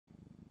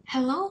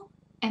Hello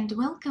and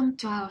welcome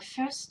to our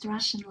first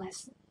Russian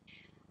lesson.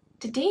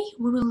 Today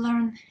we will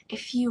learn a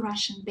few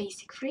Russian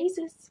basic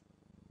phrases,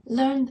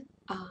 learn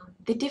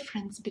the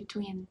difference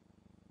between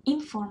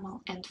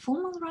informal and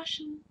formal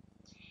Russian,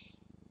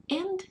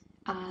 and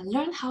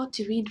learn how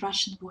to read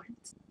Russian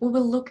words. We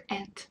will look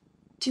at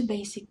two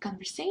basic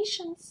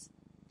conversations,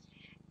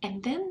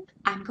 and then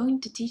I'm going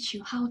to teach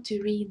you how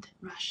to read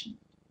Russian.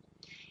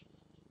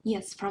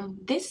 Yes, from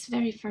this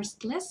very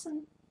first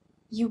lesson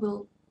you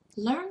will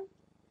learn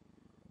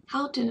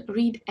how to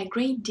read a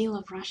great deal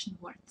of Russian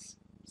words.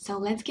 So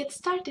let's get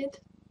started.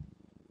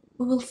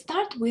 We will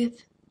start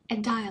with a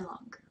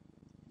dialogue.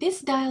 This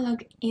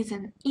dialogue is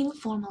an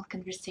informal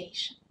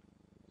conversation,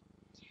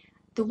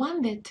 the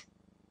one that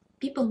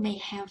people may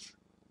have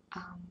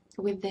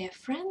with their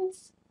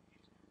friends,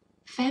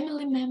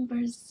 family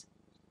members,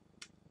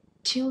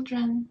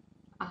 children,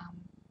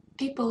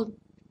 people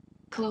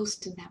close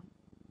to them.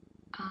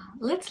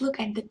 Let's look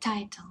at the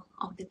title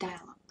of the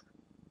dialogue.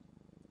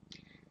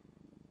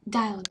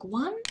 Dialogue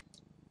 1.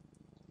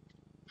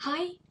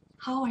 Hi,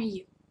 how are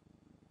you?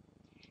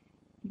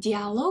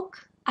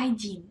 Диалог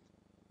 1.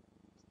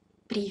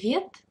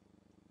 Привет,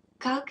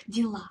 как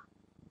дела?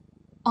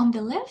 On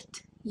the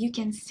left, you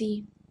can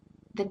see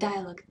the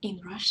dialogue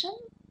in Russian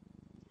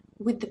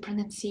with the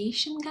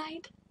pronunciation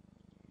guide,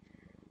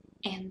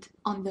 and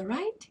on the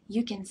right,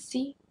 you can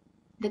see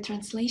the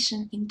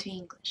translation into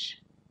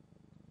English.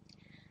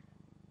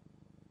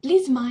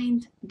 Please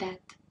mind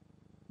that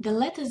the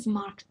letters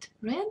marked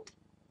red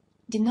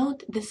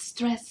denote the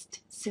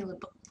stressed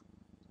syllable.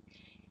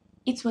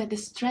 It's where the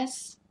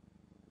stress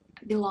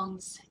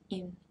belongs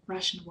in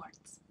Russian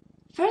words.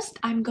 First,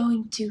 I'm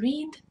going to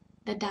read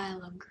the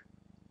dialogue.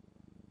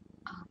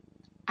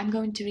 I'm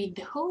going to read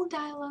the whole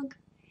dialogue,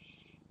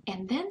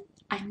 and then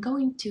I'm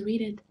going to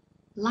read it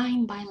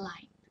line by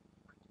line.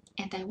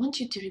 And I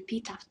want you to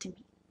repeat after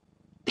me.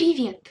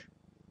 Привет!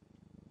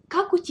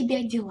 Как у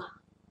тебя дела?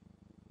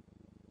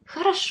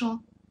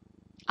 Хорошо.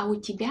 А у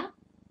тебя?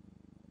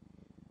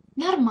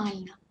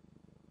 Нормально.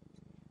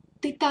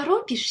 Ты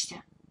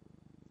торопишься?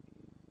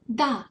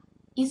 Да,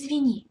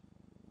 извини.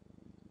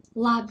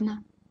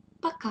 Ладно,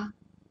 пока.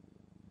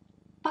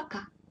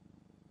 Пока.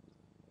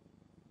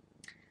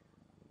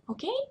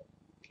 Okay?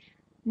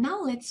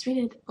 Now let's read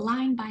it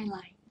line by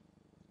line.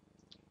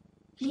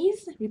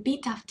 Please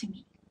repeat after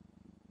me.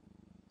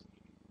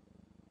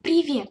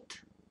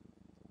 Привет!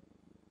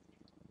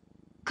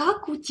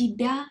 Как у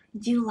тебя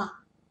дела?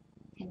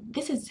 And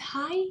this is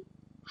hi,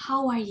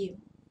 how are you?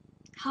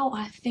 How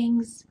are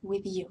things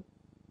with you?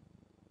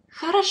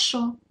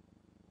 Хорошо.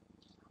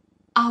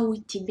 А у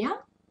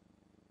тебя?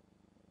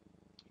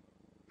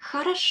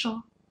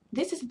 Хорошо.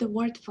 This is the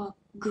word for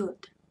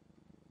good.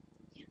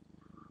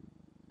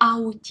 А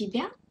у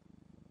тебя?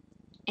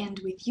 And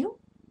with you?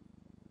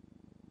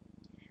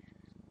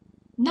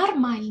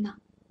 Нормально.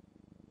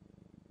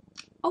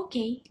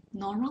 Okay,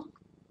 normal.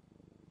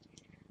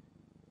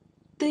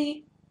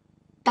 Ты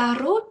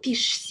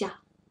торопишься?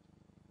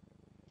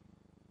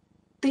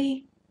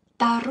 Ты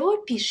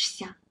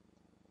торопишься?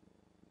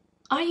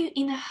 Are you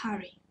in a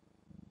hurry?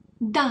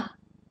 Да,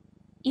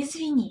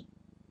 извини.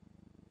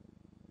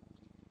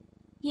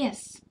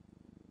 Yes.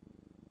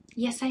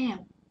 Yes, I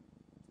am.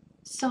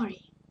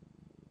 Sorry.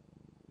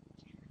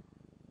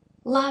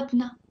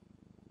 Ладно,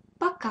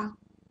 пока.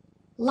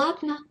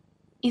 Ладно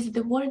is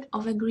the word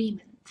of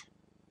agreement.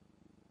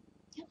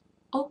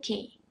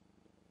 Okay.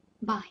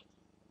 Bye.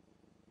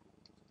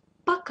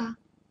 Пока.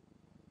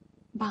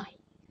 Bye.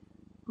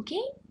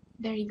 Okay?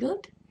 Very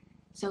good.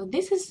 So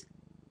this is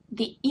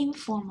the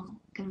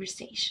informal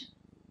conversation.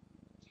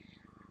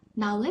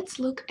 Now let's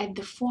look at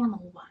the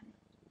formal one.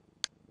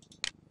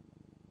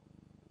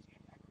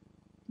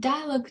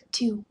 Dialogue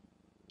 2.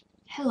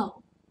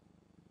 Hello.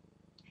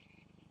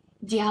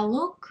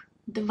 Диалог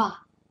 2.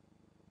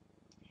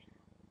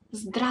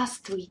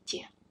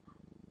 Здравствуйте.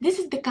 This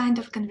is the kind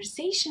of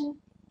conversation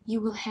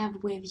you will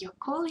have with your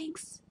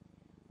colleagues,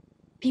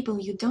 people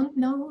you don't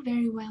know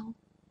very well,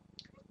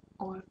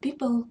 or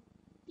people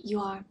you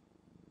are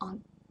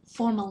on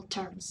formal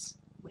terms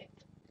with.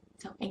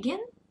 So again,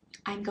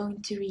 I'm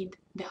going to read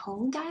the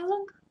whole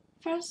dialogue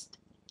first,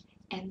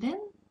 and then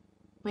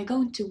we're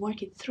going to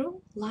work it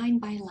through line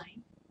by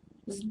line.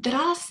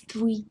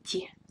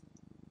 Здравствуйте!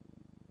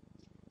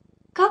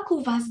 Как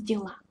у вас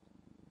дела?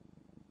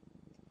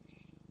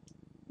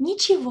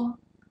 Ничего.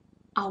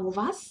 А у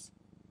вас?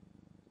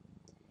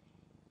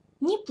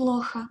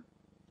 Неплохо.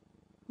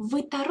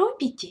 Вы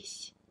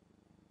торопитесь?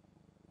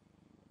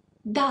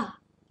 Да,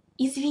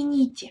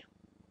 извините.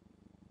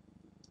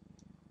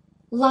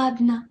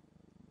 Ладно.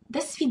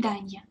 До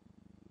свидания.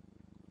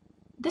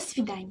 До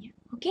свидания.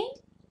 Okay?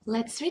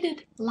 Let's read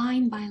it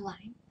line by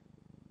line.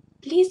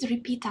 Please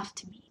repeat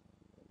after me.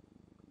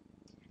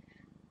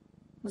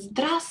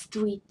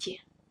 Здравствуйте.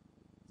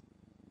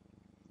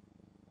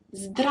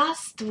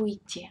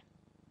 Здравствуйте.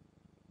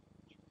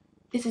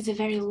 This is a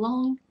very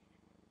long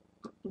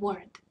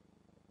word,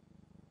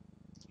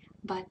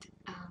 but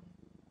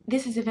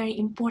this is a very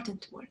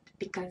important word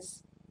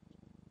because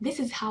this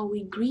is how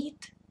we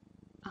greet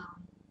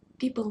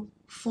people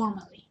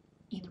formally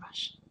in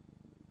Russian.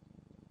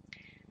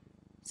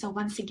 So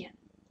once again,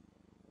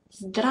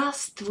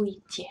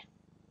 Здравствуйте.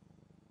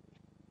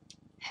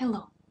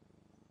 Hello.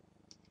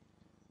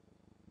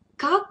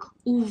 Как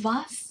у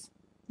вас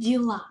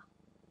дела?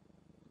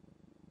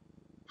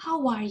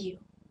 How are you?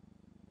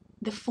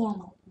 The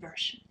formal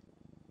version.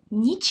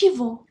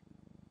 Ничего.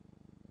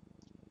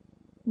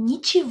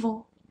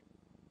 Ничего.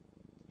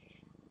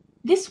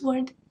 This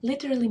word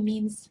literally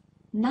means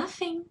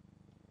nothing,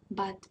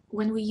 but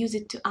when we use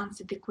it to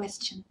answer the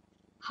question,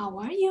 how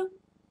are you?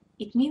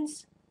 It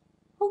means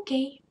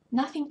okay,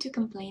 nothing to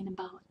complain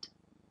about.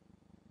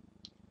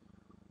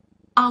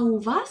 А у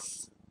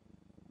вас?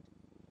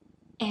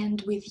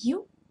 And with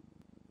you?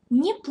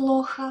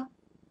 Неплохо.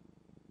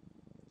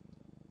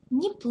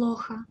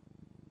 Неплохо.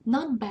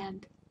 Not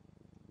bad.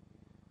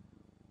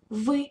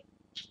 Вы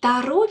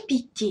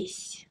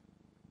торопитесь?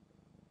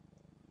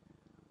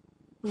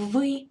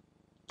 Вы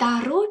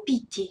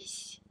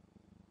торопитесь?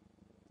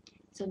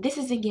 So this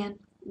is again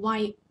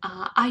why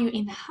are you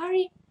in a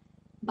hurry,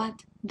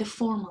 but the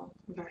formal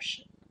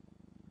version.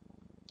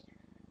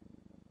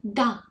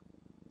 Да,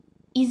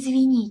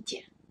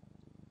 извините.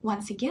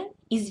 Once again,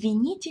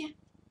 извините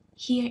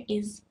here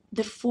is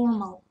the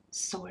formal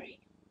sorry.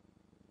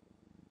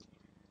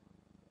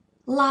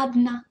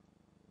 Ладно,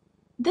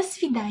 до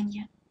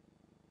свидания.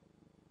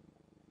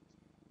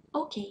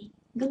 Okay,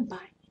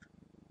 goodbye.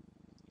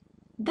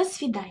 До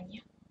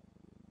свидания.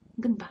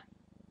 Goodbye.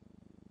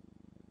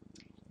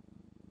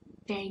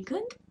 Very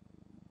good.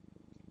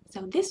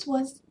 So this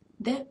was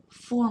the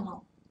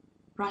formal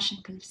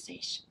Russian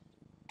conversation.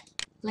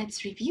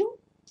 Let's review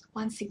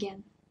once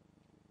again.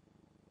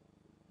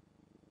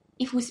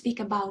 If we speak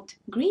about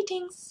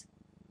greetings,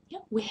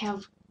 we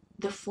have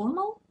the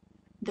formal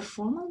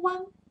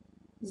one,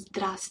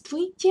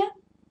 Здравствуйте.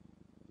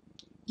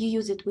 You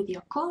use it with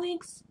your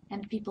colleagues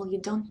and people you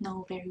don't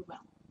know very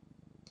well.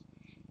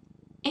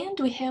 And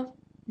we have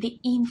the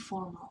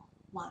informal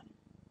one,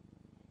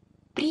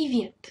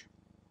 Привет.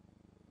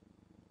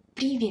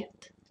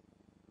 Привет.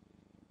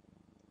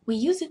 We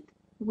use it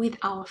with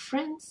our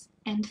friends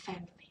and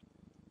family.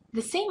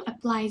 The same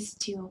applies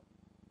to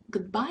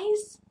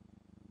goodbyes,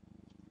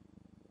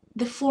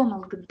 the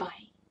formal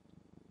goodbye.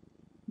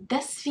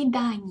 До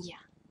свидания.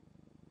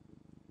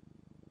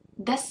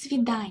 До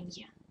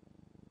свидания.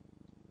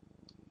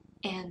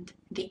 And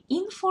the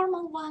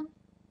informal one,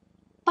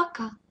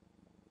 пока.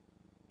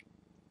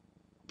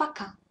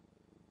 Пока.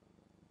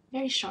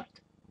 Very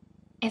short.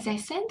 As I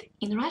said,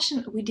 in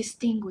Russian we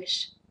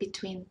distinguish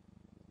between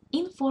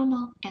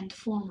informal and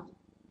formal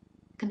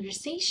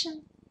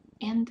conversation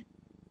and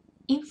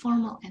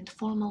informal and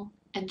formal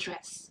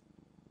address.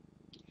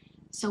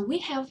 So we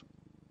have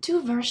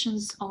two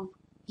versions of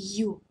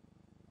you,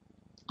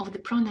 of the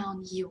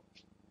pronoun you.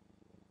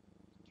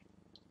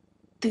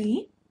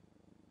 Ты,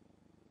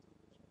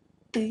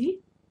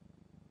 ты.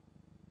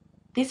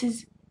 This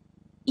is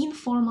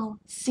informal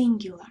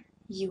singular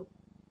you.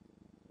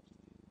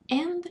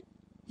 And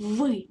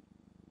вы,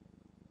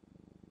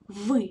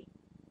 вы.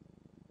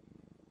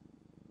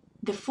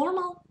 The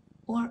formal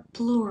or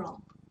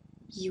plural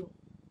you.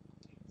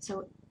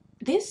 So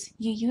this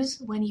you use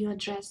when you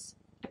address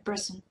a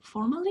person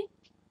formally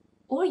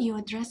or you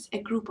address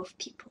a group of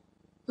people.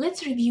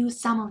 Let's review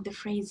some of the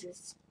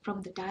phrases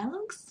from the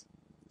dialogues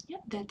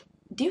that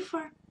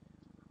differ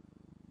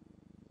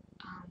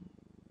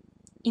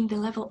in the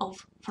level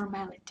of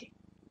formality.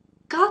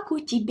 Как у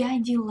тебя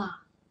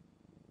дела?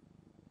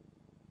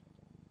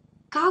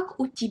 Как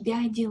у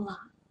тебя дела?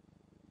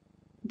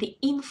 The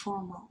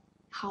informal,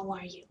 how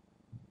are you?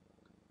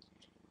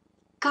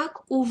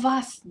 Как у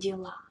вас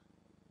дела?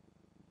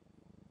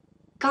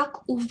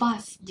 Как у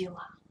вас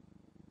дела?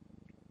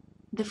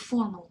 The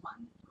formal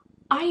one.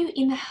 Are you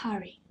in a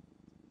hurry?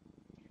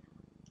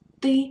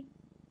 Ты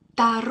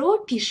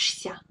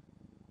торопишься?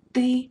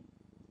 Ты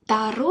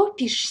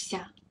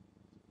торопишься?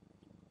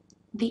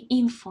 The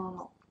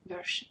informal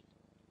version.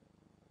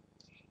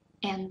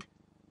 And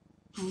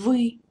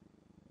вы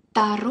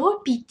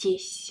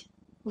торопитесь?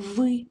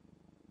 Вы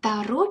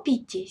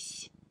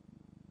торопитесь?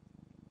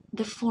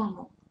 The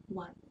formal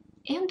one.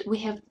 And we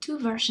have two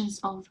versions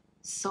of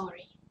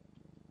sorry.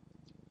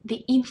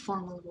 The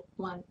informal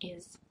one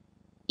is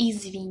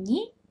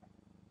извини,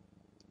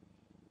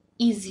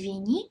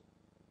 извини,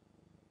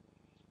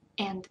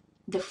 and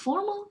the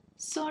formal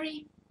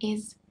sorry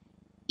is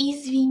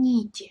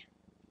извините,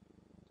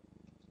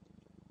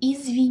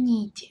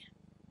 извините.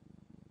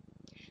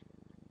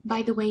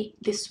 By the way,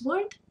 this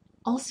word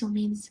also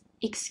means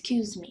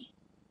excuse me.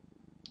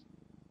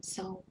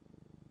 So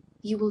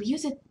you will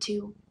use it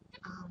to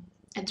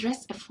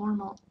address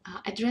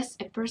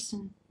a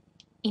person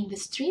in the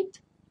street,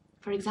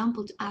 for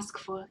example, to ask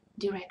for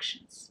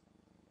directions.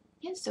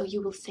 So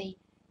you will say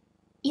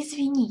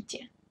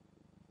извините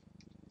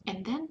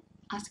and then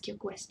ask your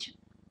question.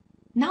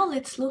 Now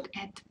let's look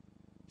at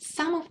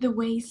some of the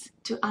ways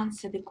to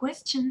answer the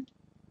question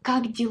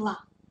как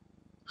дела?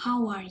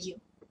 How are you?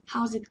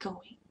 How's it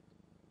going?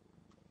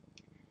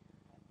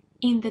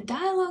 In the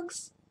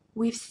dialogues,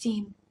 we've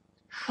seen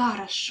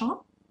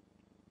Хорошо.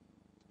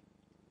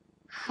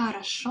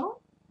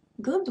 Хорошо.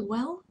 Good,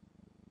 well.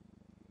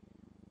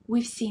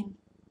 We've seen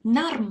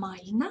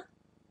нормально.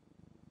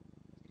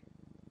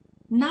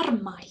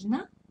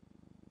 Нормально.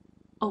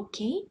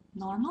 Okay,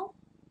 normal.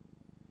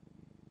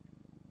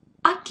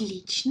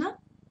 Отлично.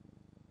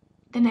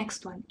 The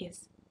next one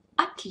is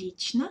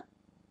отлично.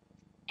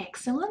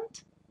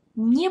 Excellent.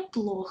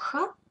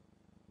 Неплохо.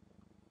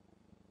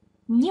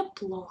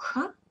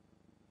 Неплохо.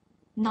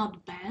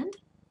 Not bad.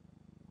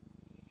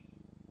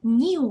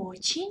 Не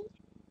очень.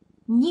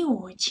 Не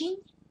очень.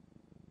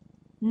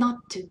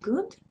 Not too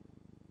good.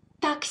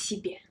 Так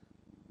себе.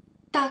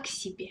 Так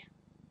себе.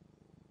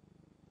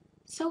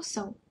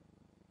 So-so.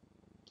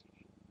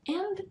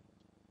 And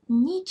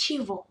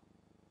ничего.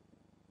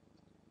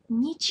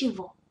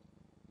 Ничего.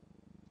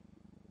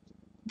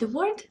 The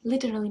word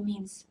literally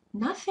means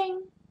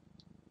nothing,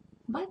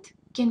 but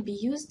can be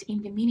used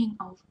in the meaning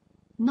of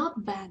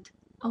not bad,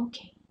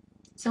 okay.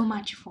 So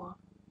much for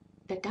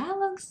the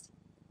dialogues.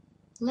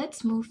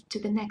 Let's move to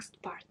the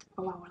next part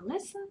of our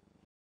lesson.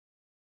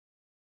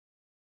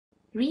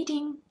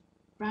 Reading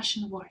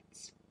Russian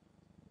words.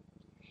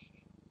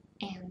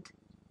 And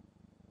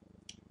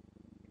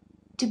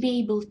to be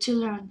able to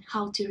learn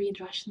how to read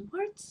Russian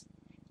words,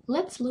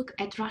 let's look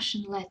at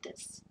Russian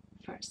letters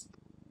first.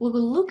 We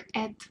will look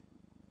at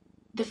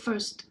the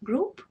first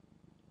group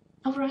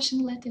of Russian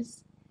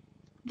letters.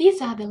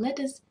 These are the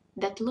letters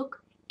that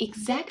look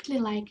exactly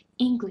like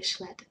English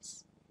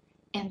letters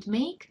and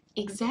make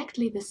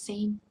exactly the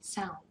same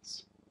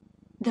sounds.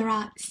 There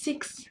are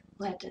 6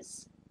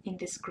 letters in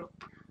this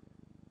group.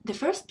 The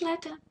first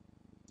letter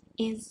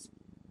is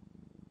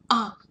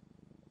A.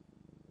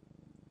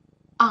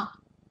 A.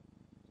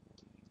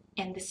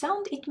 And the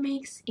sound it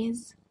makes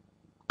is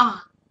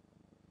A,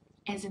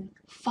 as in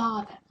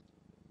father.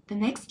 The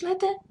next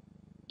letter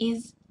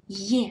is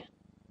Ye.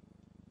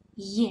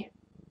 Ye.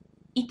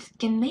 It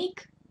can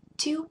make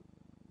 2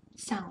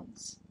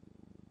 sounds.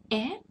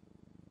 E,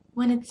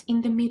 when it's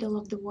in the middle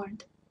of the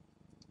word,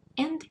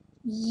 and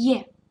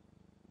Ye.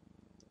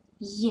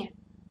 Ye,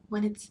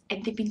 when it's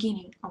at the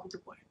beginning of the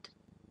word.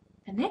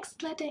 The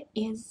next letter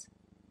is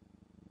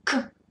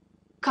K.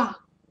 Ka.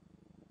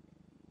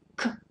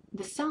 K.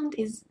 The sound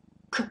is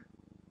K.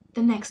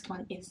 The next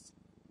one is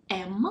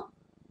M.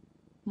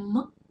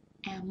 M.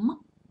 M.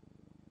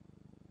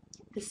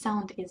 The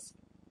sound is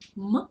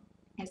M,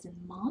 as in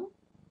mom.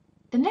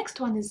 The next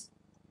one is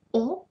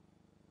O.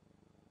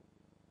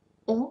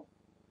 O,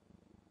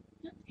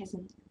 as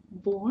in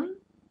born.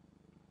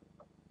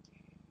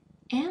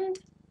 And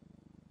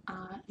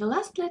the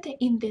last letter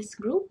in this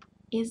group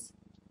is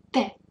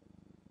T.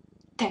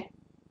 T.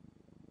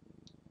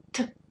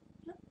 T.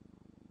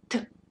 T.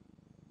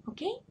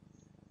 Okay?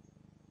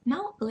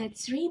 Now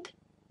let's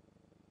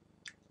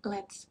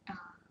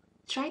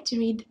try to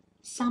read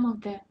some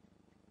of the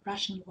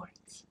Russian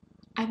words.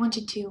 I want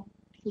you to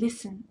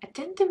listen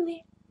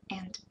attentively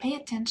and pay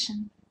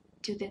attention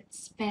to the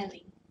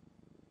spelling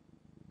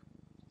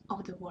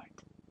of the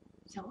word.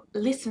 So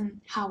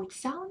listen how it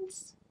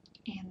sounds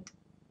and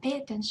pay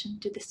attention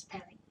to the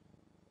spelling.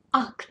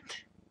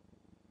 Act.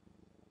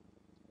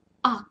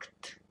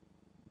 Act.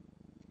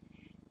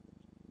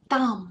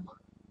 Там.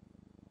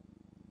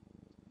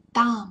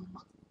 Там.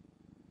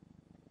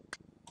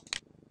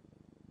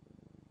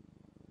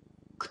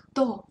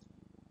 Кто.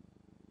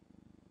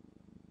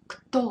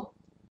 Кто.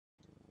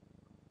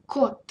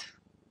 Кот.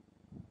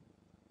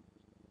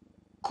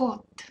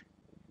 Кот.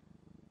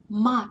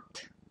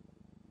 Мат.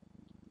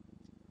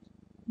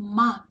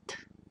 Мат.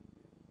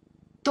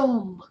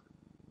 Том.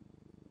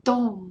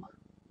 Том.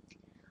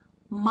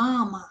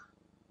 Мама.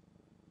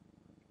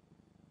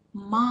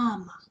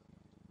 Мама.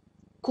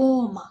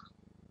 Кома.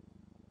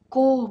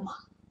 Кома.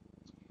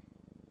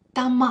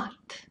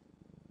 Томат.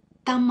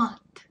 Томат.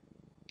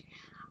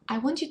 I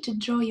want you to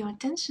draw your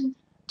attention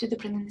to the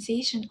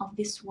pronunciation of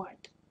this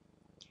word.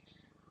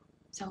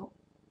 So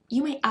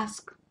you may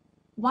ask,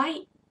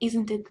 why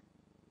isn't it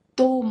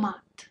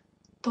tomat?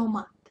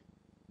 Tomat.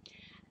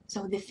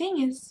 So the thing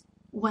is,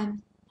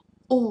 when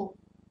O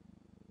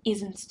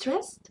isn't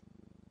stressed,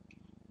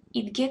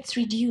 it gets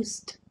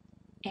reduced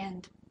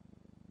and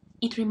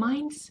it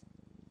reminds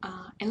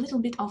a little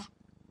bit of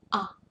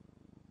A.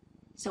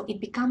 So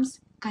it becomes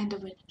kind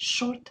of a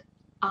short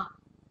A.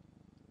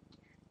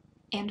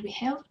 And we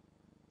have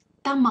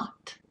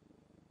tomat.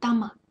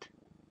 Tomat.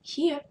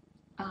 Here,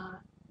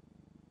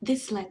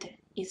 this letter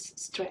is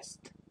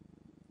stressed.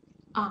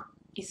 A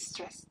is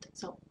stressed.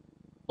 So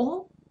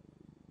O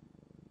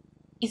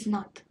is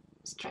not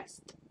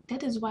stressed.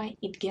 That is why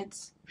it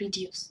gets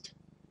reduced.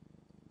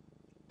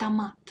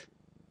 Tomat.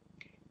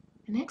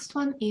 The next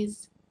one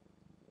is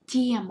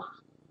тема.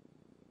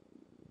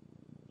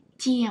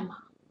 Тема.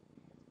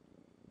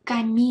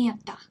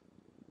 Комета.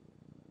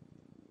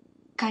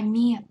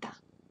 Комета.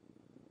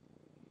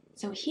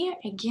 So here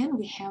again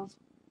we have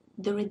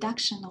the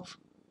reduction of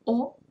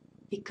O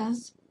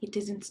because it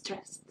isn't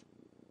stressed.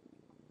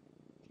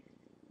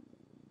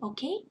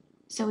 Okay,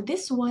 so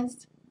this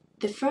was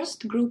the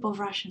first group of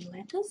Russian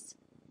letters,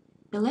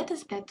 the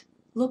letters that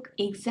look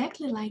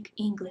exactly like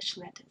English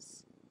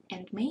letters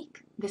and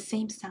make the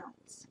same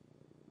sounds.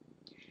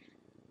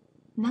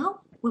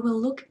 Now we will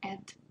look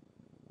at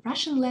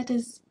Russian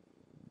letters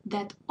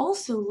that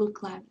also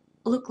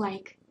look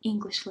like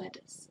English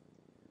letters,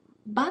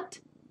 but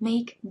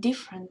make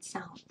different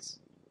sounds.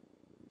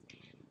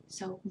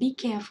 So be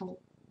careful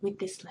with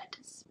these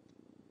letters.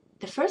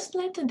 The first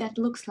letter that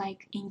looks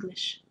like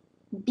English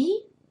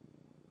B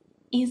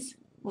is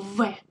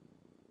V.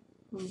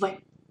 V.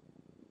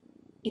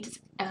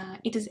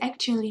 It is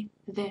actually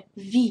the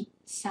V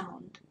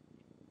sound.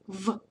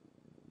 V.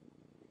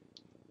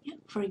 Yeah,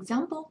 for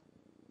example,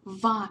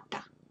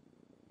 Vata.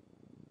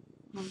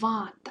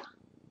 Vata.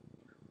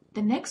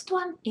 The next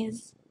one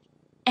is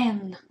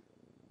N.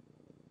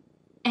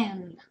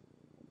 N.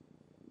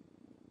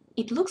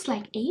 It looks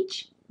like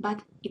H,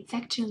 but it's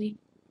actually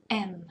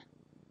N.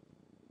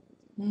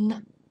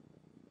 N.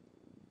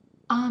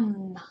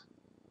 Anna.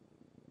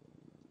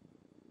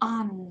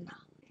 Anna.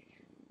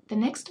 The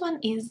next one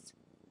is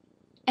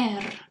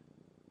R.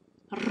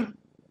 R.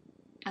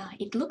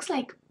 It looks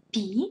like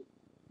P,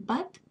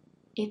 but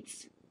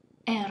it's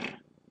R.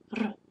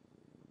 R.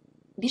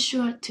 Be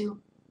sure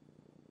to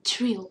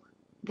trill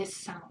this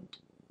sound.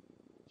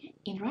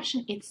 In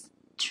Russian, it's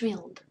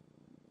trilled.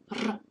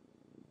 R.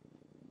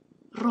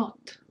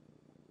 Rot.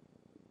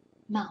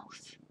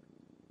 Mouth.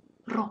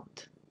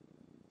 Rot.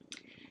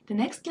 The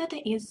next letter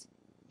is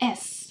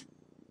S.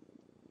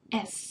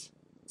 S.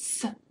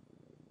 S.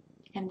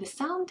 And the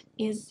sound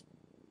is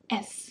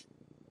S.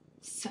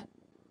 S.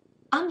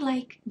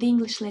 Unlike the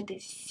English letter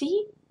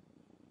C,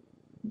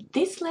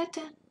 this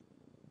letter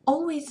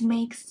always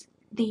makes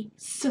the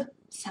S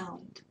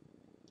sound.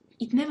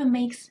 It never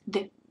makes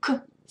the K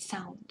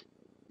sound.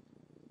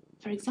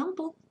 For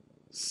example,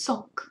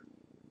 sock.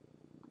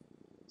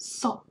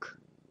 Sock.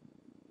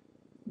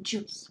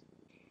 Juice.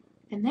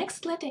 The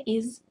next letter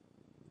is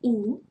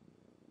U.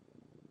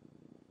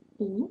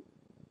 U.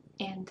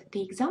 And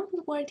the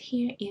example word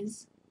here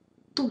is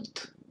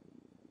тут.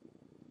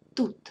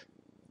 Тут,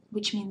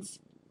 which means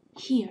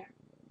here,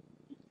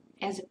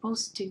 as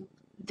opposed to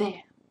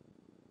there.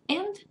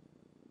 And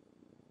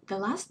the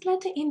last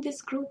letter in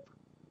this group,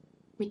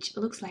 which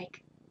looks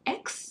like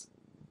X,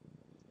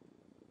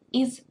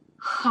 is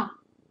H.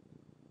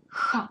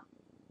 H.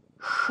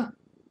 H.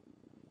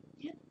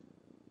 Yeah.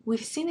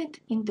 We've seen it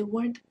in the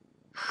word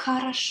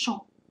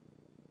хорошо.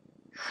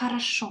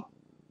 Хорошо.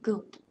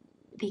 Good.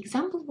 The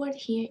example word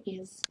here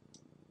is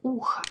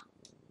ухо.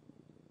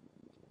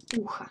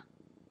 Ухо.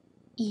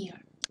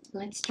 Ear.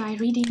 Let's try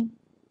reading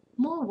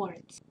more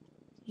words.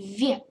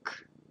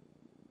 Век.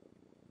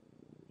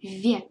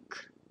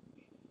 Век.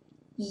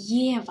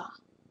 Ева.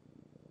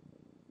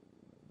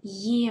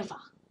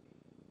 Ева.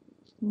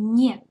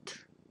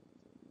 Нет.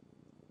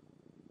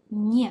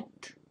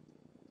 Нет.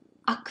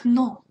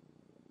 Окно.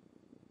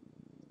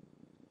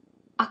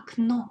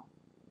 Окно.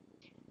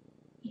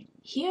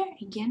 Here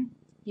again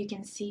you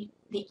can see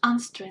the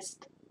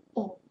unstressed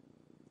O,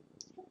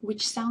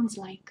 which sounds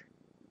like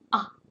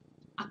A.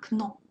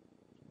 Окно.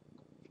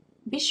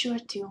 Be sure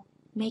to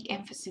make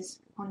emphasis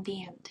on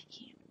the end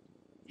here.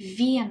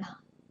 Вена.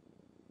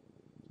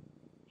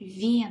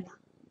 Vienna.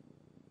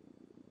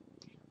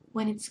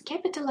 When it's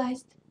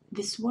capitalized,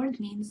 this word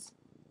means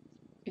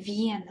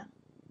Vienna,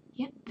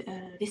 yeah,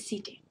 the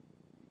city.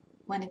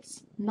 When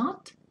it's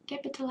not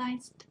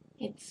capitalized,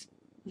 it's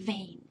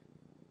vain.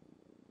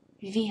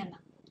 Vienna.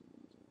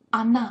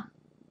 Она.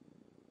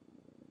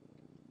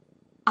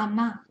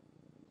 Она.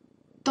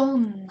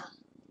 Тонна.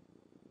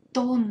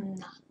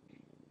 Тонна.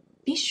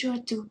 Be sure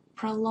to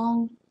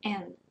prolong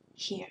N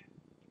here,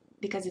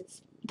 because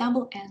it's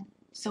double N,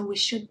 so we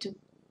should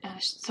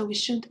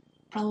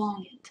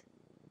prolong it.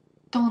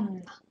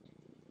 Тонна.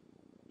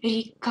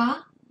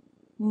 Река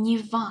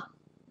Нева.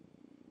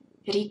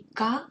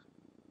 Река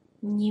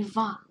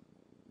Нева.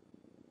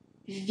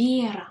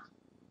 Вера.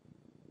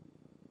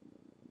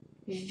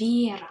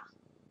 Vera.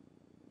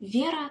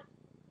 Vera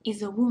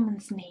is a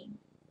woman's name,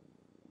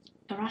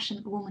 a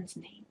Russian woman's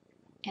name,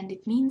 and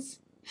it means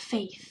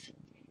faith.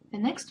 The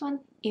next one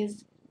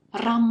is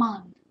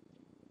Roman.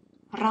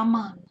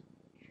 Roman.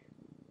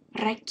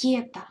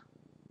 Ракета.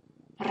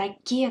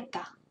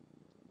 Ракета.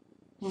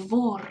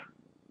 Вор.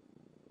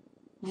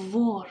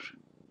 Вор.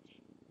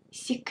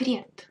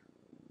 Секрет.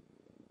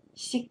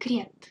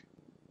 Секрет.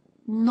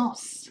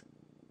 Нос.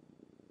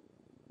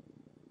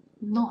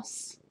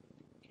 Нос.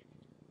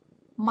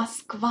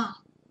 Москва.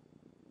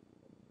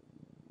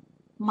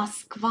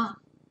 Москва.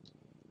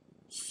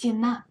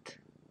 Сенат.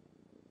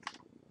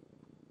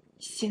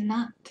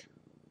 Сенат.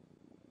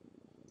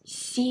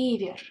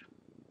 Север.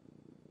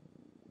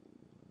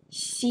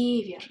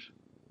 Север.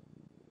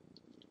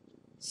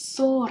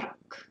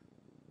 40.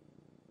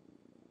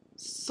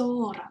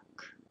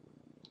 40.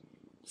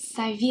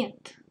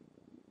 Совет.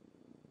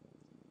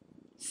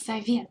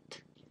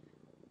 Совет.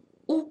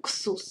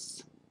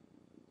 Уксус.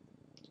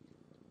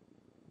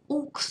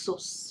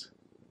 Уксус.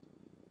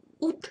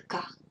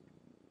 Утка.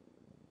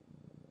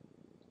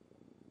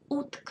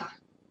 Утка.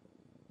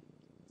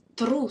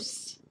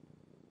 Трус.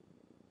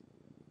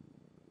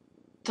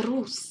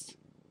 трус,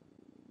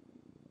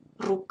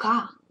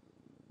 рука,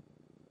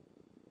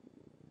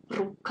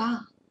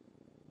 рука,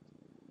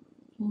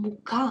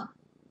 мука,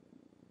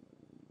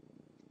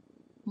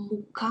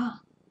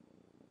 мука,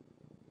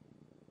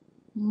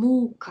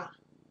 мука,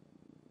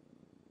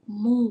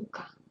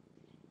 мука.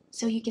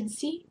 So you can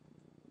see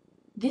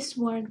this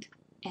word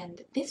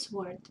and this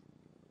word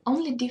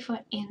only differ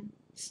in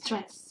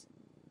stress,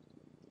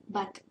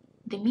 but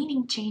the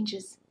meaning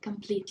changes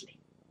completely.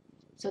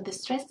 So the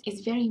stress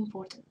is very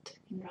important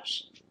in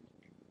Russian.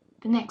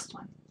 The next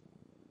one.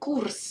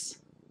 Курс,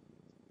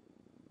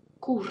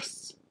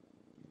 курс.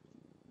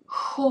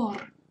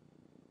 Хор,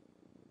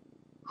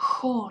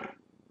 хор.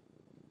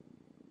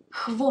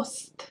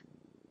 Хвост,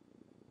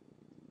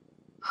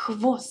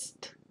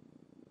 хвост.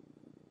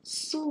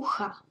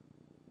 Сухо,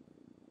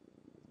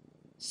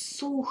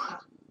 сухо.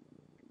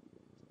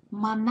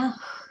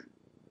 Монах,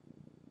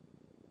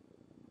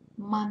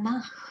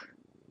 монах.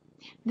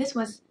 This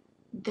was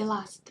the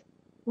last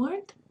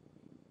word.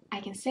 I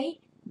can say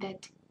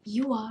that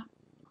you are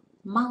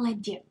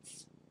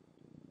молодец,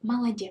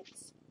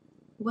 молодец,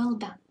 well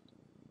done.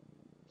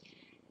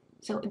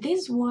 So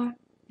these were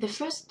the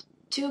first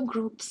two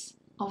groups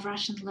of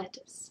Russian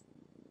letters.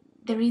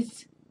 There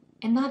is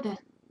another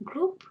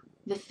group,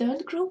 the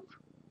third group,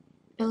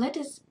 the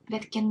letters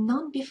that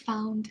cannot be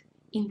found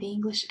in the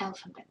English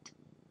alphabet.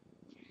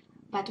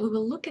 But we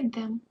will look at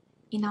them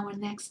in our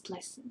next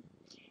lesson.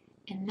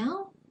 And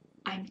now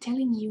I'm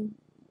telling you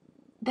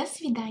до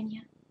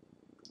свидания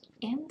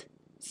and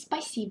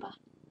спасибо.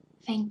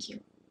 Thank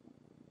you.